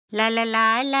ला ला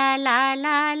ला ला ला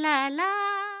ला ला ला।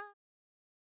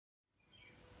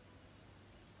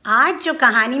 आज जो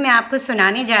कहानी मैं आपको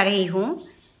सुनाने जा रही हूँ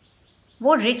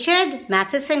वो रिचर्ड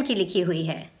मैथेसन की लिखी हुई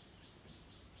है।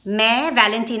 मैं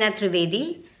वैलेंटीना त्रिवेदी।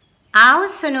 आओ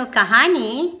सुनो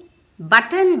कहानी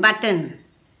बटन बटन।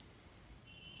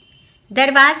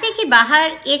 दरवाजे के बाहर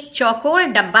एक चौकोर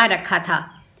डब्बा रखा था,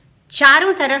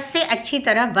 चारों तरफ से अच्छी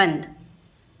तरह बंद।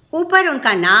 ऊपर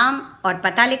उनका नाम और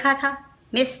पता लिखा था,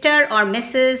 मिस्टर और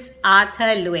मिसेस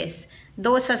आर्थर लुइस,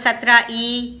 217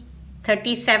 ई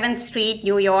 37th स्ट्रीट,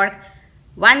 न्यूयॉर्क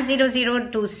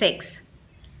 10026।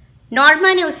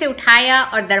 नॉर्मा ने उसे उठाया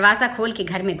और दरवाज़ा खोल के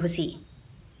घर में घुसी।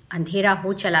 अंधेरा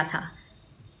हो चला था।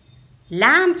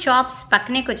 लैम्ब चॉप्स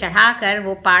पकने को चढ़ाकर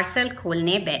वो पार्सल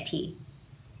खोलने बैठी।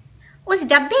 उस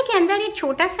डब्बे के अंदर एक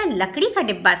छोटा सा लकड़ी का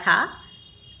डिब्बा था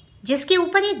जिसके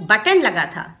ऊपर एक बटन लगा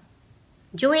था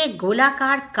जो एक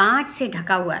गोलाकार कांच से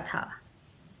ढका हुआ था।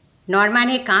 नॉर्मा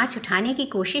ने कांच उठाने की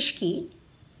कोशिश की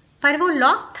पर वो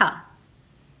लॉक था।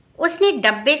 उसने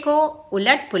डब्बे को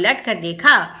उलट पुलट कर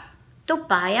देखा तो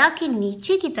पाया कि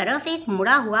नीचे की तरफ एक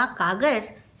मुड़ा हुआ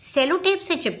कागज सेलो टेप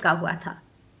से चिपका हुआ था।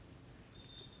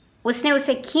 उसने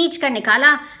उसे खींच कर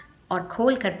निकाला और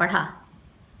खोल कर पढ़ा।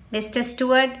 मिस्टर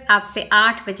स्टुअर्ट आपसे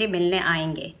 8 बजे मिलने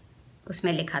आएंगे,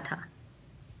 उसमें लिखा था।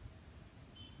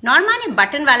 नॉर्मा ने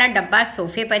बटन वाला डब्बा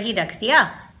सोफे पर ही रख दिया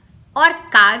और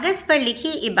कागज पर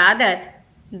लिखी इबादत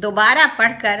दोबारा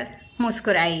पढ़कर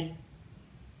मुस्कुराई।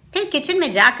 फिर किचन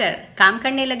में जाकर काम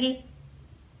करने लगी।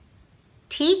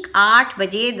 ठीक 8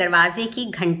 बजे दरवाजे की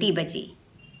घंटी बजी।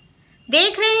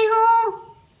 देख रही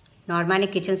हूँ, नॉर्मा ने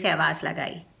किचन से आवाज़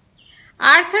लगाई।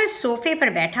 आर्थर सोफे पर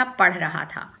बैठा पढ़ रहा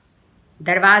था।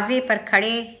 दरवाजे पर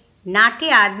खड़े नाटे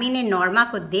आदमी ने नॉर्मा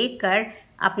को देखकर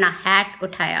अपना हैट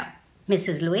उठाया।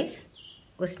 मिसेस लुइस,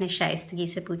 उसने शाइस्तगी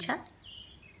से पूछा।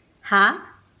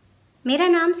 हाँ, मेरा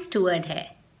नाम स्टुअर्ट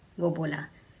है, वो बोला।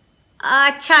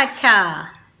 अच्छा,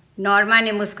 नॉर्मा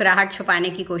ने मुस्कुराहट छुपाने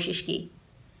की कोशिश की।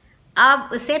 अब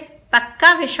उसे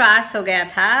पक्का विश्वास हो गया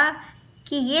था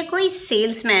कि ये कोई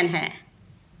सेल्समैन है।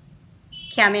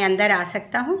 क्या मैं अंदर आ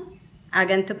सकता हूँ?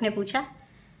 आगंतुक ने पूछा।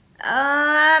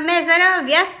 मैं ज़रा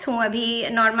व्यस्त हूँ अभी,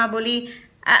 नॉर्मा बोली।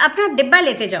 अपना डिब्बा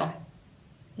लेते जाओ।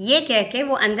 ये कह के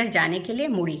वो अंदर जाने के लिए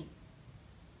मुड़ी।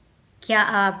 क्या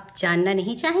आप जानना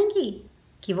नहीं चाहेंगी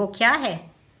कि वो क्या है?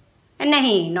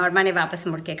 नहीं, नॉर्मा ने वापस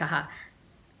मुड़ के कहा।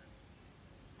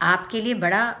 आपके लिए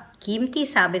बड़ा कीमती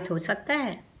साबित हो सकता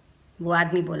है, वो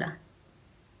आदमी बोला।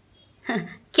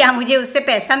 क्या मुझे उससे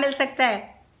पैसा मिल सकता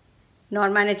है?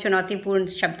 नॉर्मा ने चुनौतीपूर्ण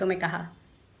शब्दों में कहा।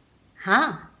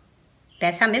 हाँ,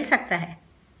 पैसा मिल सकता है,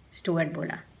 स्टुअर्ट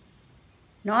बोला।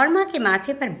 नॉर्मा के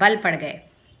माथे पर बल पड़ गए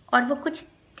और वो कुछ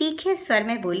तीखे स्वर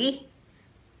में बोली,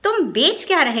 तुम बेच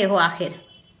क्या रहे हो आखिर?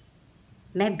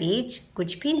 मैं बेच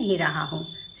कुछ भी नहीं रहा हूँ,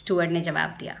 स्टुअर्ट ने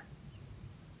जवाब दिया।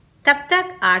 तब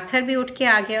तक आर्थर भी उठ के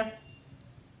आ गया।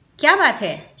 क्या बात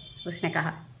है? उसने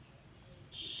कहा।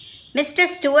 मिस्टर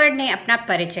स्टुअर्ट ने अपना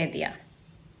परिचय दिया।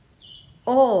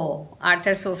 ओह,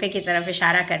 आर्थर सोफे की तरफ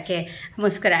इशारा करके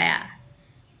मुस्कुराया।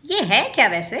 ये है क्या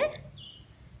वैसे?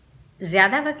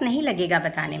 ज़्यादा वक्त नहीं लगेगा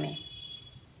बताने में।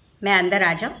 मैं अंदर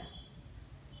आ जाऊँ?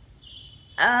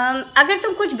 अगर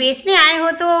तुम कुछ बेचने आए हो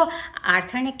तो,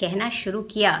 आर्थर ने कहना शुरू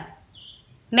किया।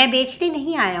 मैं बेचने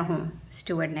नहीं आया हूँ,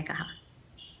 स्टुअर्ट ने कहा।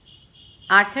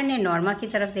 आर्थर ने नॉर्मा की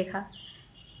तरफ देखा।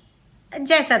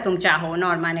 जैसा तुम चाहो,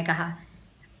 नॉर्मा ने कहा।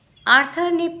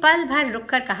 आर्थर ने पल भर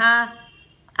रुककर कहा,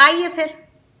 आइए फिर।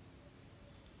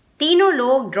 तीनों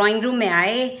लोग ड्राइंग रूम में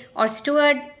आए और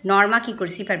स्टुअर्ट नॉर्मा की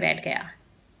कुर्सी पर बैठ गया।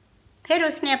 फिर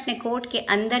उसने अपने कोट के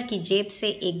अंदर की जेब से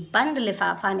एक बंद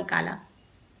लिफाफा निकाला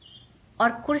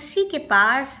और कुर्सी के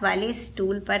पास वाले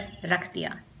स्टूल पर रख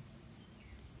दिया।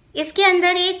 इसके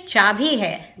अंदर एक चाबी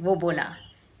है, वो बोला,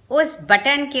 उस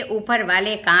बटन के ऊपर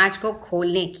वाले कांच को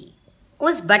खोलने की।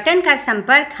 उस बटन का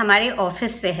संपर्क हमारे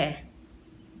ऑफिस से है।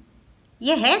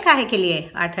 यह है काहे के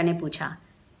लिए? आर्थर ने पूछा।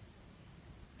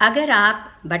 अगर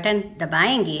आप बटन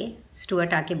दबाएंगे,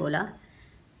 स्टुअर्ट आके बोला,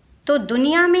 तो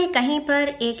दुनिया में कहीं पर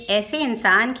एक ऐसे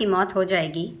इंसान की मौत हो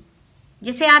जाएगी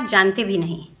जिसे आप जानते भी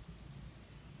नहीं,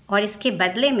 और इसके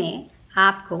बदले में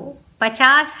आपको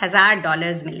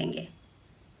 $50,000 मिलेंगे।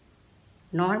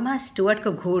 नॉर्मा स्टुअर्ट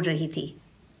को घूर रही थी।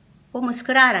 वो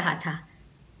मुस्कुरा रहा था।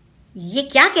 ये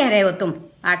क्या कह रहे हो तुम?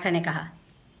 आर्थर ने कहा।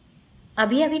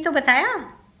 अभी अभी तो बताया,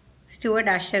 स्टुअर्ट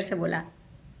आश्चर्य से बोला।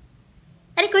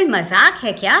 अरे कोई मजाक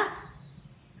है क्या?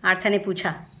 आर्थर ने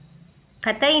पूछा।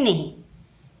 कतई नहीं,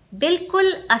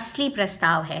 बिल्कुल असली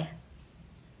प्रस्ताव है।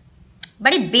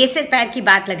 बड़े बेसिर पैर की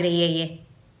बात लग रही है ये।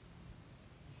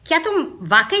 क्या तुम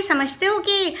वाकई समझते हो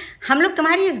कि हम लोग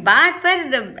तुम्हारी इस बात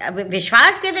पर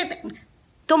विश्वास कर रहे?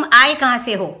 तुम आए कहाँ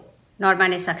से हो? नॉर्मा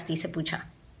ने सख्ती से पूछा।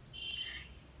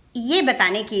 ये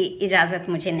बताने की इजाज़त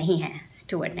मुझे नहीं है,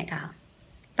 स्टुअर्ट ने कहा,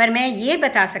 पर मैं ये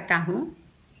बता सकता हूँ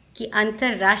कि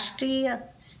अंतर्राष्ट्रीय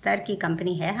स्तर की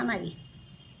कंपनी है हमारी।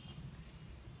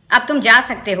 अब तुम जा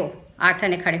सकते हो, आर्थर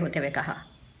ने खड़े होते हुए कहा।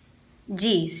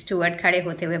 जी, स्टुअर्ट खड़े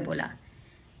होते हुए बोला,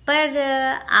 पर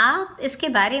आप इसके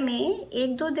बारे में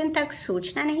 1-2 दिन तक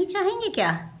सोचना नहीं चाहेंगे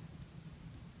क्या?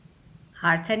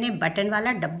 आर्थर ने बटन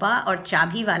वाला डब्बा और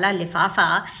चाबी वाला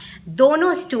लिफाफा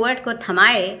दोनों स्टुअर्ट को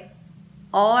थमाए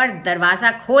और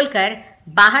दरवाज़ा खोलकर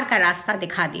बाहर का रास्ता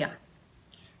दिखा दिया।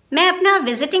 मैं अपना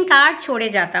विजिटिंग कार्ड छोड़े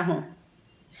जाता हूँ,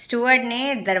 स्टुअर्ट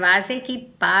ने दरवाजे की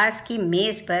पास की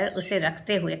मेज़ पर उसे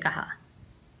रखते हुए कहा,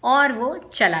 और वो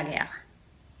चला गया।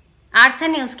 आर्थर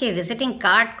ने उसके विजिटिंग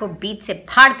कार्ड को बीच से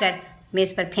फाड़कर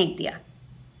मेज़ पर फेंक दिया।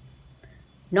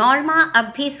 नॉर्मा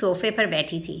अब भी सोफे पर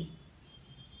बैठी थी।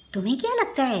 तुम्हें क्या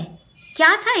लगता है,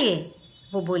 क्या था ये?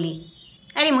 वो बोली।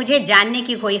 अरे मुझे जानने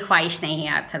की कोई ख्वाहिश नहीं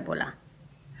है, आर्थर बोला।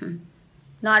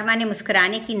 नॉर्मा ने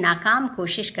मुस्कुराने की नाकाम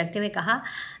कोशिश करते हुए कहा,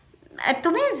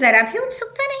 तुम्हें ज़रा भी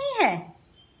उत्सुकता नहीं है?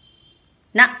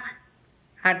 ना,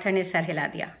 आर्थर ने सर हिला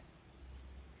दिया।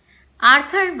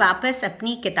 आर्थर वापस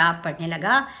अपनी किताब पढ़ने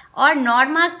लगा और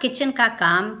नॉर्मा किचन का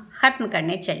काम ख़त्म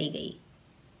करने चली गई।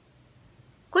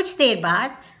 कुछ देर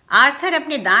बाद आर्थर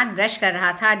अपने दांत ब्रश कर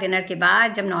रहा था डिनर के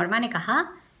बाद, जब नॉर्मा ने कहा,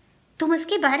 तुम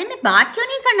उसके बारे में बात क्यों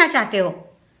नहीं करना चाहते हो?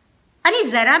 अरे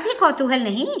ज़रा भी कौतूहल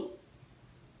नहीं?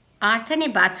 आर्थर ने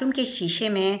बाथरूम के शीशे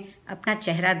में अपना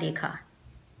चेहरा देखा।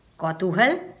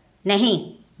 कौतूहल नहीं,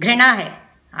 घृणा है,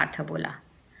 आर्थर बोला।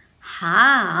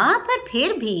 हाँ, पर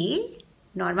फिर भी,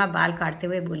 नॉर्मा बाल काटते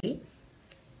हुए बोली,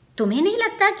 तुम्हें नहीं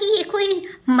लगता कि ये कोई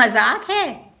मजाक है,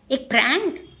 एक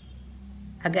प्रैंक?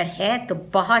 अगर है तो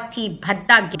बहुत ही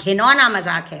भद्दा घिनौना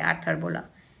मजाक है, आर्थर बोला।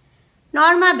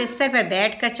 नॉर्मा बिस्तर पर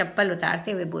बैठकर चप्पल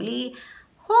उतारते हुए बोली,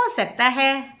 हो सकता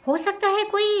है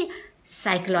कोई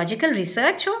साइकोलॉजिकल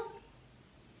रिसर्च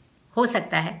हो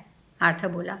सकता है, आर्थर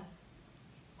बोला।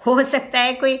 हो सकता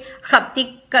है कोई खपती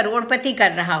करोड़पति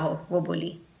कर रहा हो, वो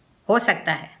बोली। हो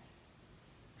सकता है।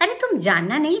 अरे तुम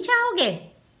जानना नहीं चाहोगे?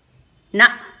 ना,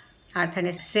 आर्थर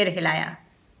ने सिर हिलाया।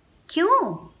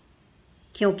 क्यों?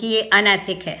 क्योंकि ये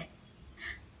अनैतिक है।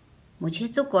 मुझे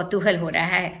तो कौतूहल हो रहा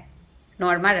है,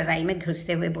 नॉर्मा रज़ाई में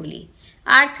घुसते हुए बोली।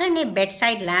 आर्थर ने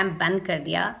बेडसाइड लैम्प बंद कर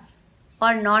दिया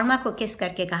और नॉर्मा को किस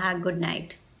करके कहा, गुड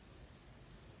नाइट।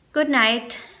 गुड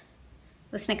नाइट,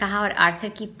 उसने कहा और आर्थर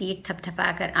की पीठ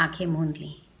थपथपाकर आंखें मूंद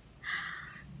लीं।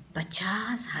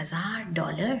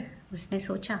 $50,000, उसने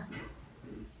सोचा।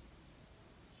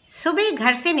 सुबह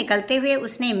घर से निकलते हुए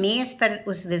उसने मेज़ पर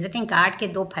उस विजिटिंग कार्ड के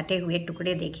 2 फटे हुए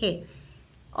टुकड़े देखे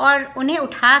और उन्हें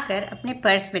उठाकर अपने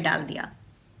पर्स में डाल दिया।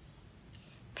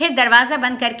 फिर दरवाज़ा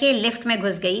बंद करके लिफ्ट में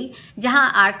घुस गई, जहां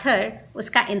आर्थर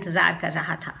उसका इंतज़ार कर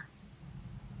रहा था।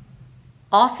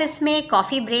 ऑफिस में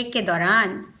कॉफ़ी ब्रेक के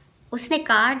दौरान उसने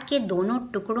कार्ड के दोनों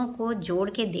टुकड़ों को जोड़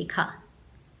के देखा।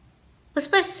 उस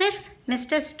पर सिर्फ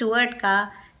मिस्टर स्टुअर्ट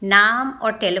का नाम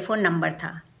और टेलीफोन नंबर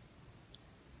था।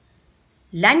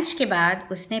 लंच के बाद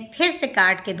उसने फिर से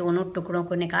कार्ड के दोनों टुकड़ों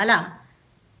को निकाला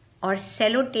और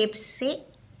सेलो टेप से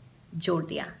जोड़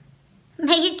दिया।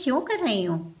 मैं ये क्यों कर रही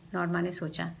हूँ, नॉर्मा ने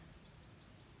सोचा।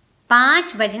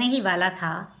 5 बजने ही वाला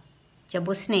था जब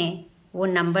उसने वो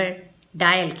नंबर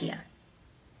डायल किया।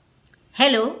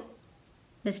 हेलो,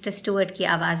 मिस्टर स्टुअर्ट की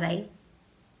आवाज़ आई।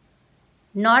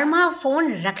 नॉर्मा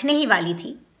फ़ोन रखने ही वाली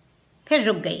थी, फिर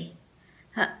रुक गई।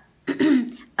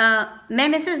 मैं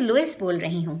मिसेस लुइस बोल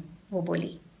रही हूँ, वो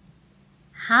बोली।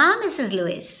 हाँ मिसेस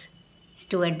लुइस,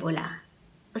 स्टुअर्ट बोला।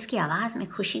 उसकी आवाज़ में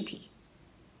खुशी थी।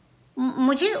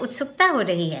 मुझे उत्सुकता हो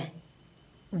रही है।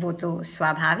 वो तो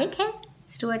स्वाभाविक है,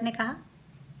 स्टुअर्ट ने कहा।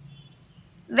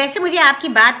 वैसे मुझे आपकी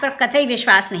बात पर कतई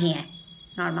विश्वास नहीं है,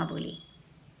 नॉर्मा बोली।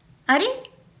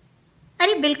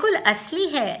 अरे बिल्कुल असली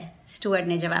है, स्टुअर्ट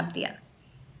ने जवाब दिया।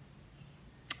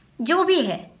 जो भी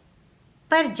है,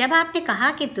 पर जब आपने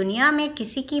कहा कि दुनिया में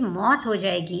किसी की मौत हो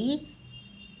जाएगी,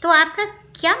 तो आपका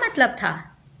क्या मतलब था?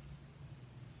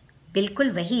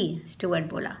 बिल्कुल वही, स्टुअर्ट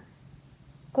बोला।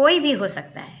 कोई भी हो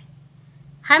सकता है।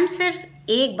 हम सिर्फ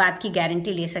एक बात की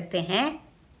गारंटी ले सकते हैं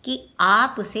कि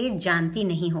आप उसे जानती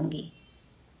नहीं होंगी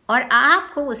और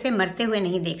आपको उसे मरते हुए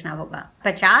नहीं देखना होगा।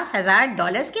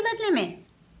 $50,000 के बदले में?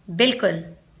 बिल्कुल।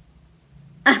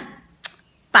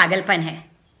 पागलपन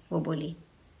है, वो बोली।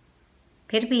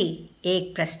 फिर भी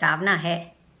एक प्रस्तावना है।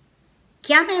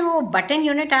 क्या मैं वो बटन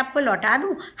यूनिट आपको लौटा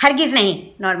दूं? हरगिज़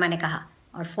नहीं, नॉर्मा ने कहा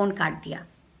और फ़ोन काट दिया।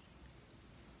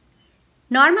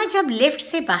 नॉर्मा जब लिफ्ट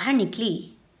से बाहर निकली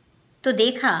तो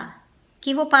देखा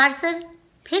कि वो पार्सल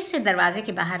फिर से दरवाजे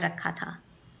के बाहर रखा था।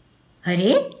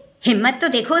 अरे हिम्मत तो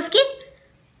देखो उसकी,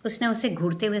 उसने उसे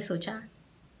घूरते हुए सोचा।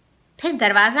 फिर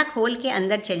दरवाज़ा खोल के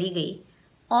अंदर चली गई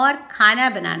और खाना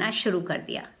बनाना शुरू कर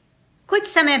दिया। कुछ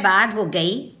समय बाद वो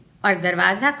गई और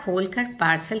दरवाज़ा खोलकर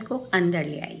पार्सल को अंदर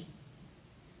ले आई,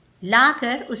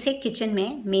 लाकर उसे किचन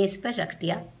में मेज़ पर रख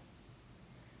दिया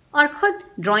और खुद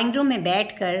ड्राइंग रूम में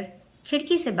बैठकर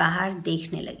खिड़की से बाहर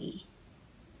देखने लगी।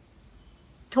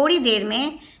 थोड़ी देर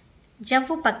में जब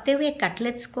वो पकते हुए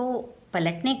कटलेट्स को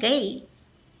पलटने गई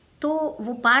तो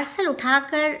वो पार्सल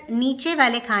उठाकर नीचे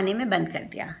वाले खाने में बंद कर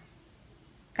दिया।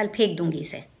 कल फेंक दूंगी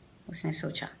इसे, उसने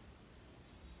सोचा।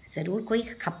 ज़रूर कोई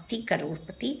खपती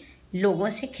करोड़पति लोगों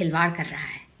से खिलवाड़ कर रहा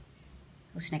है,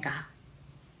 उसने कहा।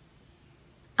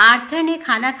 आर्थर ने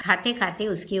खाना खाते खाते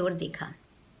उसकी ओर देखा।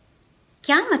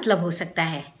 क्या मतलब हो सकता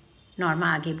है, नॉर्मा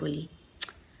आगे बोली।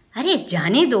 अरे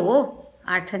जाने दो,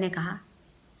 आर्थर ने कहा।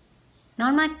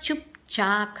 नॉर्मा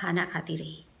चुपचाप खाना खाती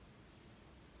रही।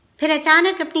 फिर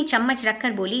अचानक अपनी चम्मच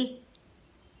रखकर बोली,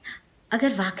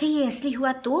 अगर वाकई ये असली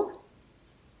हुआ तो?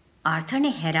 आर्थर ने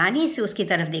हैरानी से उसकी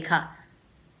तरफ देखा।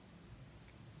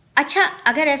 अच्छा,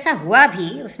 अगर ऐसा हुआ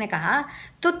भी, उसने कहा,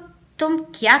 तो तुम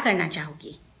क्या करना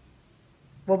चाहोगी?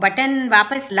 वो बटन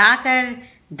वापस लाकर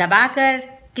दबाकर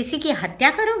किसी की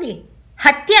हत्या करोगी?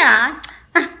 हत्या?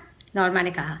 नॉर्मा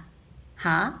ने कहा।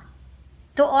 हाँ,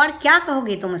 तो और क्या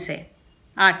कहोगी तुम उसे?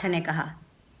 आर्थर ने कहा।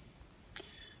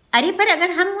 अरे पर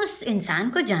अगर हम उस इंसान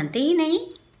को जानते ही नहीं,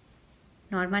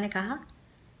 नॉर्मा ने कहा।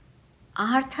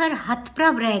 आर्थर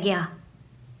हतप्रभ रह गया।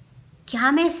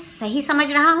 क्या मैं सही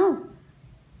समझ रहा हूं?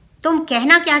 तुम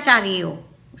कहना क्या चाह रही हो?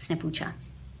 उसने पूछा।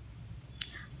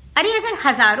 अरे अगर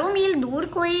हजारों मील दूर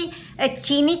कोई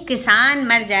चीनी किसान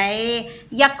मर जाए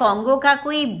या कॉन्गो का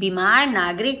कोई बीमार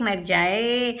नागरिक मर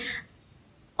जाए,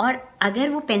 और अगर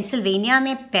वो पेंसिल्वेनिया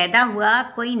में पैदा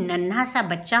हुआ कोई नन्हा सा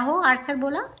बच्चा हो, आर्थर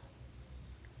बोला।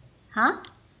 हाँ,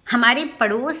 हमारे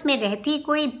पड़ोस में रहती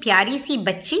कोई प्यारी सी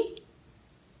बच्ची।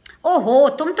 ओहो,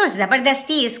 तुम तो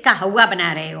ज़बरदस्ती इसका हवा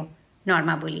बना रहे हो,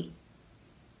 नॉर्मा बोली।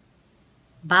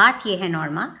 बात यह है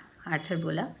नॉर्मा, आर्थर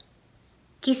बोला,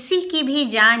 किसी की भी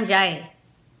जान जाए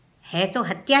है तो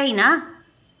हत्या ही ना।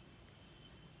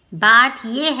 बात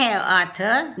यह है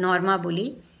आर्थर, नॉर्मा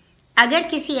बोली, अगर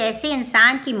किसी ऐसे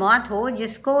इंसान की मौत हो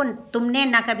जिसको तुमने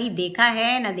न कभी देखा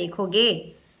है न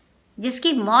देखोगे,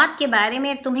 जिसकी मौत के बारे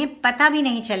में तुम्हें पता भी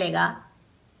नहीं चलेगा,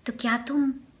 तो क्या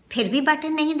तुम फिर भी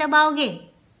बटन नहीं दबाओगे?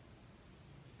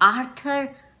 आर्थर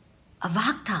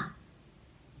अवाक था।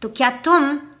 तो क्या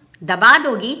तुम दबा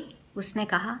दोगी? उसने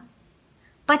कहा।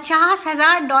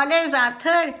 $50,000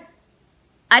 आर्थर।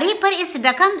 अरे पर इस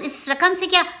रकम से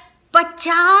क्या?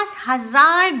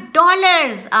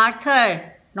 $50,000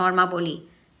 आर्थर, नॉर्मा बोली।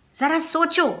 जरा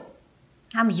सोचो,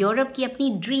 हम यूरोप की अपनी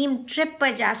ड्रीम ट्रिप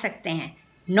पर जा सकते हैं।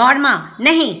 नॉर्मा,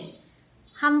 नहीं,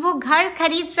 हम वो घर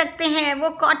खरीद सकते हैं, वो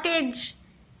कॉटेज।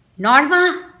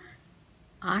 नॉर्मा,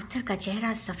 आर्थर का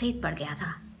चेहरा सफेद पड़ गया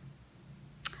था।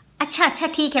 अच्छा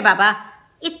ठीक है बाबा,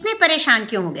 इतने परेशान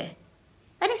क्यों हो गए?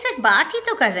 अरे सिर्फ बात ही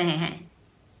तो कर रहे हैं।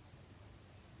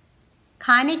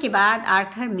 खाने के बाद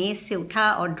आर्थर मेज से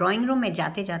उठा और ड्राइंग रूम में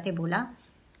जाते जाते बोला,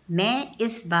 मैं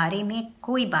इस बारे में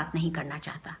कोई बात नहीं करना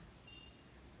चाहता।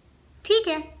 ठीक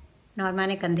है, नॉर्मा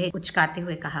ने कंधे उचकाते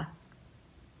हुए कहा।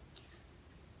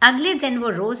 अगले दिन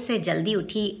वो रोज से जल्दी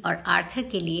उठी और आर्थर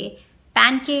के लिए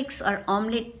पैनकेक्स और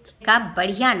ऑमलेट का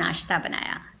बढ़िया नाश्ता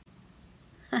बनाया।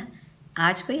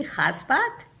 आज कोई ख़ास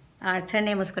बात? आर्थर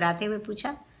ने मुस्कुराते हुए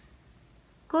पूछा।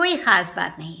 कोई ख़ास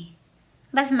बात नहीं,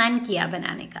 बस मन किया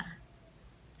बनाने का।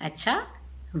 अच्छा,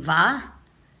 वाह,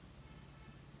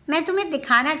 मैं तुम्हें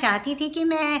दिखाना चाहती थी कि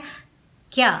मैं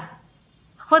क्या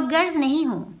खुदगर्ज नहीं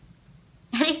हूँ।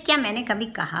 अरे क्या मैंने कभी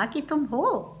कहा कि तुम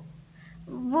हो?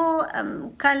 वो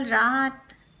कल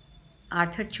रात,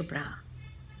 आर्थर चुप रहा।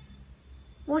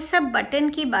 वो सब बटन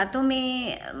की बातों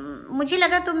में मुझे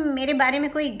लगा तुम मेरे बारे में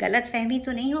कोई गलत फहमी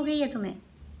तो नहीं हो गई है तुम्हें?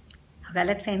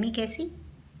 गलत फहमी कैसी?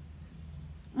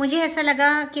 मुझे ऐसा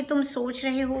लगा कि तुम सोच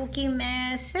रहे हो कि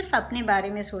मैं सिर्फ अपने बारे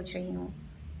में सोच रही हूँ।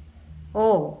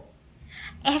 ओह,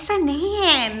 ऐसा नहीं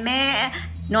है। मैं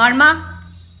नॉर्मा,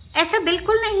 ऐसा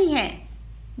बिल्कुल नहीं है।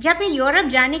 जब मैं यूरोप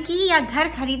जाने की या घर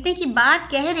खरीदने की बात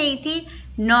कह रही थी,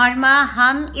 नॉर्मा,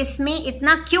 हम इसमें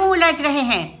इतना क्यों उलझ रहे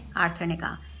हैं? आर्थर ने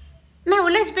कहा। मैं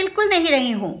उलझ बिल्कुल नहीं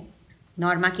रही हूँ।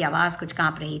 नॉर्मा की आवाज़ कुछ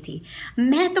कांप रही थी।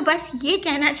 मैं तो बस ये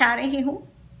कहना चाह रही हूँ।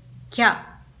 क्या?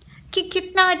 कि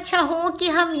कितना अच्छा हो कि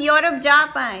हम यूरोप जा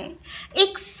पाएँ,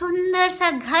 एक सुंदर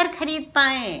सा घर खरीद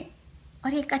पाएँ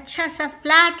और एक अच्छा सा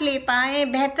फ्लैट ले पाएँ,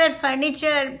 बेहतर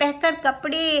फर्नीचर, बेहतर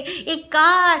कपड़े, एक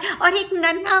कार और एक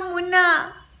नन्हा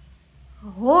मुन्ना।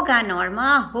 होगा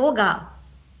नॉर्मा, होगा,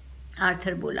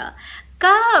 आर्थर बोला।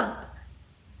 कब?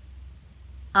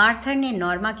 आर्थर ने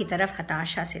नॉर्मा की तरफ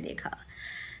हताशा से देखा।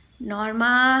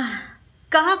 नॉर्मा,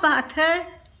 कब आर्थर?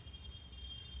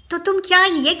 तो तुम क्या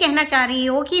ये कहना चाह रही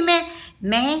हो कि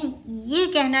मैं ये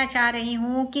कहना चाह रही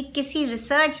हूँ कि किसी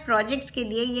रिसर्च प्रोजेक्ट के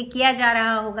लिए ये किया जा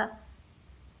रहा होगा?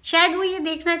 शायद वो ये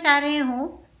देखना चाह रहे हो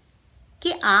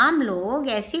कि आम लोग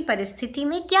ऐसी परिस्थिति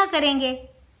में क्या करेंगे,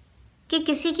 कि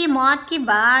किसी की मौत की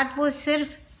बात वो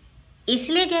सिर्फ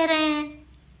इसलिए कह रहे हैं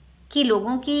कि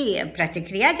लोगों की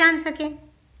प्रतिक्रिया जान सकें,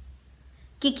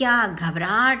 कि क्या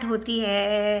घबराहट होती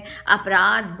है,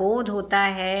 अपराध बोध होता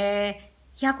है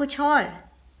या कुछ और।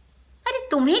 अरे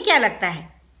तुम्हें क्या लगता है,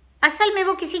 असल में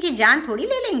वो किसी की जान थोड़ी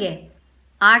ले लेंगे?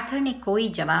 आर्थर ने कोई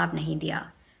जवाब नहीं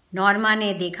दिया। नॉर्मा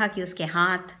ने देखा कि उसके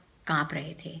हाथ कांप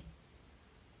रहे थे।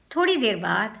 थोड़ी देर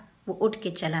बाद वो उठ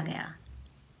के चला गया।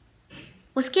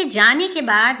 उसके जाने के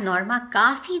बाद नॉर्मा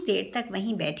काफ़ी देर तक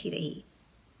वहीं बैठी रही,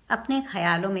 अपने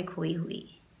ख्यालों में खोई हुई।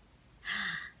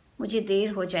 मुझे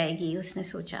देर हो जाएगी, उसने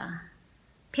सोचा।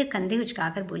 फिर कंधे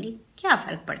उचकाकर बोली, क्या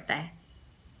फ़र्क पड़ता है,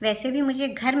 वैसे भी मुझे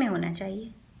घर में होना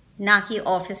चाहिए, ना कि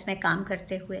ऑफिस में काम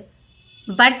करते हुए।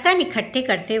 बर्तन इकट्ठे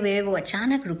करते हुए वो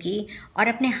अचानक रुकी और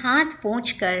अपने हाथ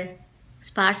पोंछकर उस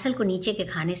पार्सल को नीचे के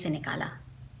खाने से निकाला।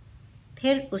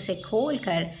 फिर उसे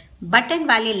खोलकर बटन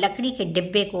वाले लकड़ी के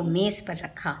डिब्बे को मेज़ पर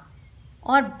रखा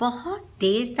और बहुत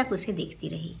देर तक उसे देखती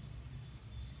रही।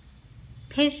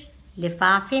 फिर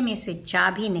लिफाफे में से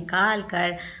चाबी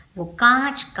निकालकर वो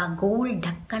कांच का गोल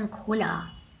ढक्कन खोला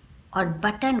और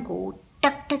बटन को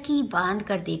टकटकी बांध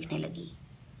कर देखने लगी।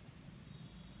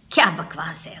 क्या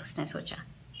बकवास है, उसने सोचा।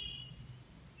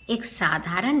 एक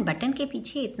साधारण बटन के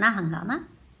पीछे इतना हंगामा।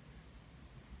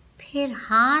 फिर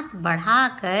हाथ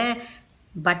बढ़ाकर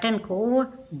बटन को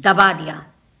दबा दिया।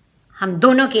 हम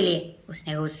दोनों के लिए,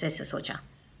 उसने गुस्से से सोचा।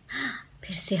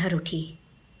 फिर सिहर उठी।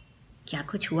 क्या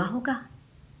कुछ हुआ होगा?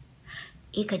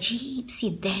 एक अजीब सी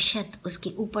दहशत उसके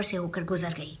ऊपर से होकर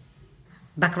गुजर गई।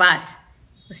 बकवास,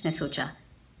 उसने सोचा।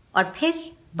 और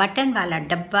फिर बटन वाला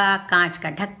डब्बा, कांच का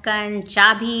ढक्कन,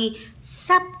 चाबी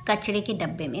सब कचरे के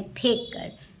डब्बे में फेंक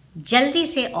कर जल्दी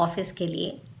से ऑफिस के लिए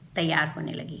तैयार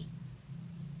होने लगी।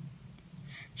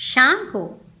 शाम को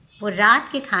वो रात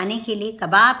के खाने के लिए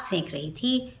कबाब सेंक रही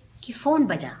थी कि फ़ोन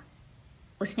बजा।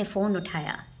 उसने फ़ोन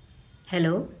उठाया।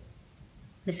 Hello,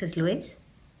 Mrs Lewis?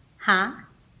 हाँ,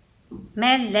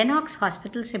 मैं लेनॉक्स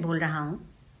हॉस्पिटल से बोल रहा हूँ।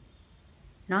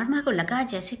 नॉर्मा को लगा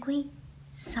जैसे कोई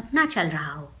सपना चल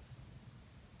रहा हो।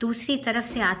 दूसरी तरफ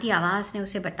से आती आवाज़ ने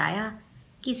उसे बताया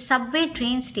कि सबवे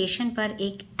ट्रेन स्टेशन पर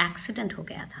एक एक्सीडेंट हो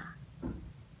गया था।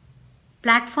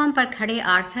 प्लेटफॉर्म पर खड़े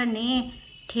आर्थर ने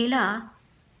ठेला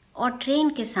और ट्रेन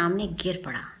के सामने गिर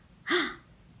पड़ा।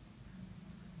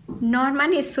 नॉर्मा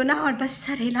ने सुना और बस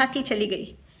सर हिलाती चली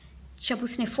गई। जब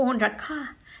उसने फ़ोन रखा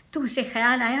तो उसे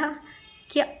ख्याल आया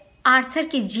कि आर्थर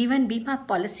की जीवन बीमा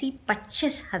पॉलिसी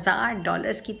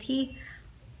 $25,000 की थी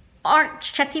और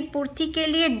क्षतिपूर्ति के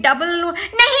लिए डबल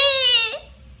नहीं।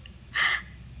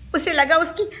 उसे लगा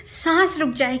उसकी सांस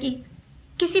रुक जाएगी।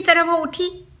 किसी तरह वो उठी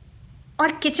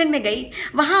और किचन में गई।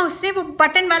 वहाँ उसने वो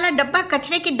बटन वाला डब्बा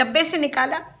कचरे के डब्बे से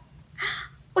निकाला।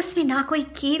 उसमें ना कोई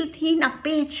कील थी, ना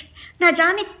पेंच, ना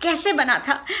जाने कैसे बना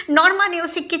था। नॉर्मा ने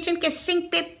उसे किचन के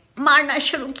सिंक पे मारना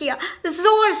शुरू किया,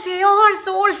 जोर से और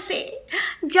जोर से,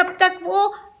 जब तक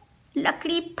वो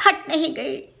लकड़ी फट नहीं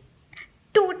गई,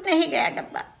 टूट नहीं गया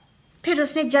डब्बा। फिर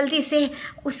उसने जल्दी से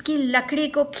उसकी लकड़ी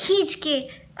को खींच के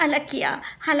अलग किया।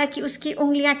 हालांकि उसकी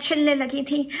उंगलियां छिलने लगी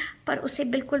थी, पर उसे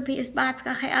बिल्कुल भी इस बात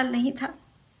का ख्याल नहीं था।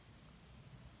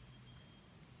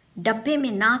 डब्बे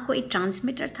में ना कोई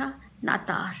ट्रांसमीटर था, ना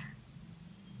तार।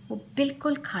 वो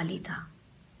बिल्कुल खाली था।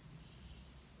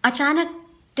 अचानक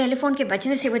टेलीफोन के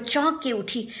बजने से वो चौंक के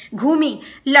उठी, घूमी,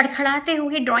 लड़खड़ाते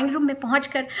हुए ड्राइंग रूम में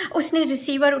पहुंचकर उसने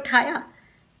रिसीवर उठाया।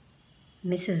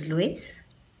 Mrs Louis?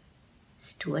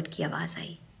 स्टुअर्ट की आवाज़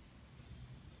आई।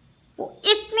 वो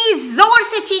इतनी जोर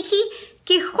से चीखी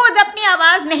कि खुद अपनी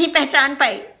आवाज़ नहीं पहचान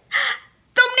पाई।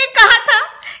 तुमने कहा था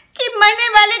कि मरने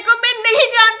वाले को मैं नहीं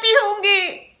जानती होंगी।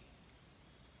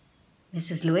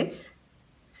 मिसेस लुइस,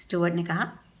 स्टुअर्ट ने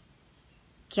कहा,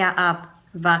 क्या आप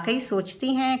वाकई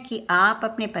सोचती हैं कि आप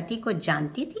अपने पति को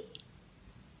जानती थी?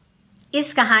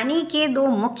 इस कहानी के 2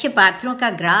 मुख्य पात्रों का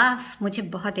ग्राफ मुझे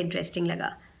बहुत इंटरेस्टिंग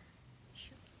लगा।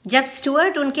 जब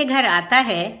स्टुअर्ट उनके घर आता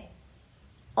है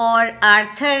और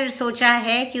आर्थर सोचा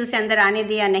है कि उसे अंदर आने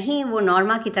दिया नहीं, वो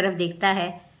नॉर्मा की तरफ देखता है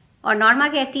और नॉर्मा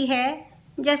कहती है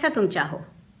जैसा तुम चाहो।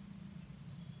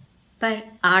 पर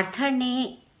आर्थर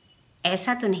ने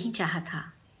ऐसा तो नहीं चाहा था।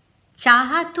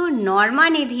 चाहा तो नॉर्मा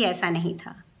ने भी ऐसा नहीं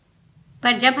था।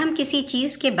 पर जब हम किसी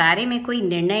चीज़ के बारे में कोई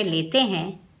निर्णय लेते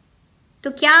हैं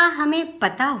तो क्या हमें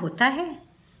पता होता है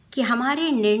कि हमारे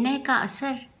निर्णय का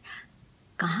असर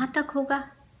कहाँ तक होगा?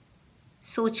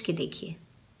 सोच के देखिए।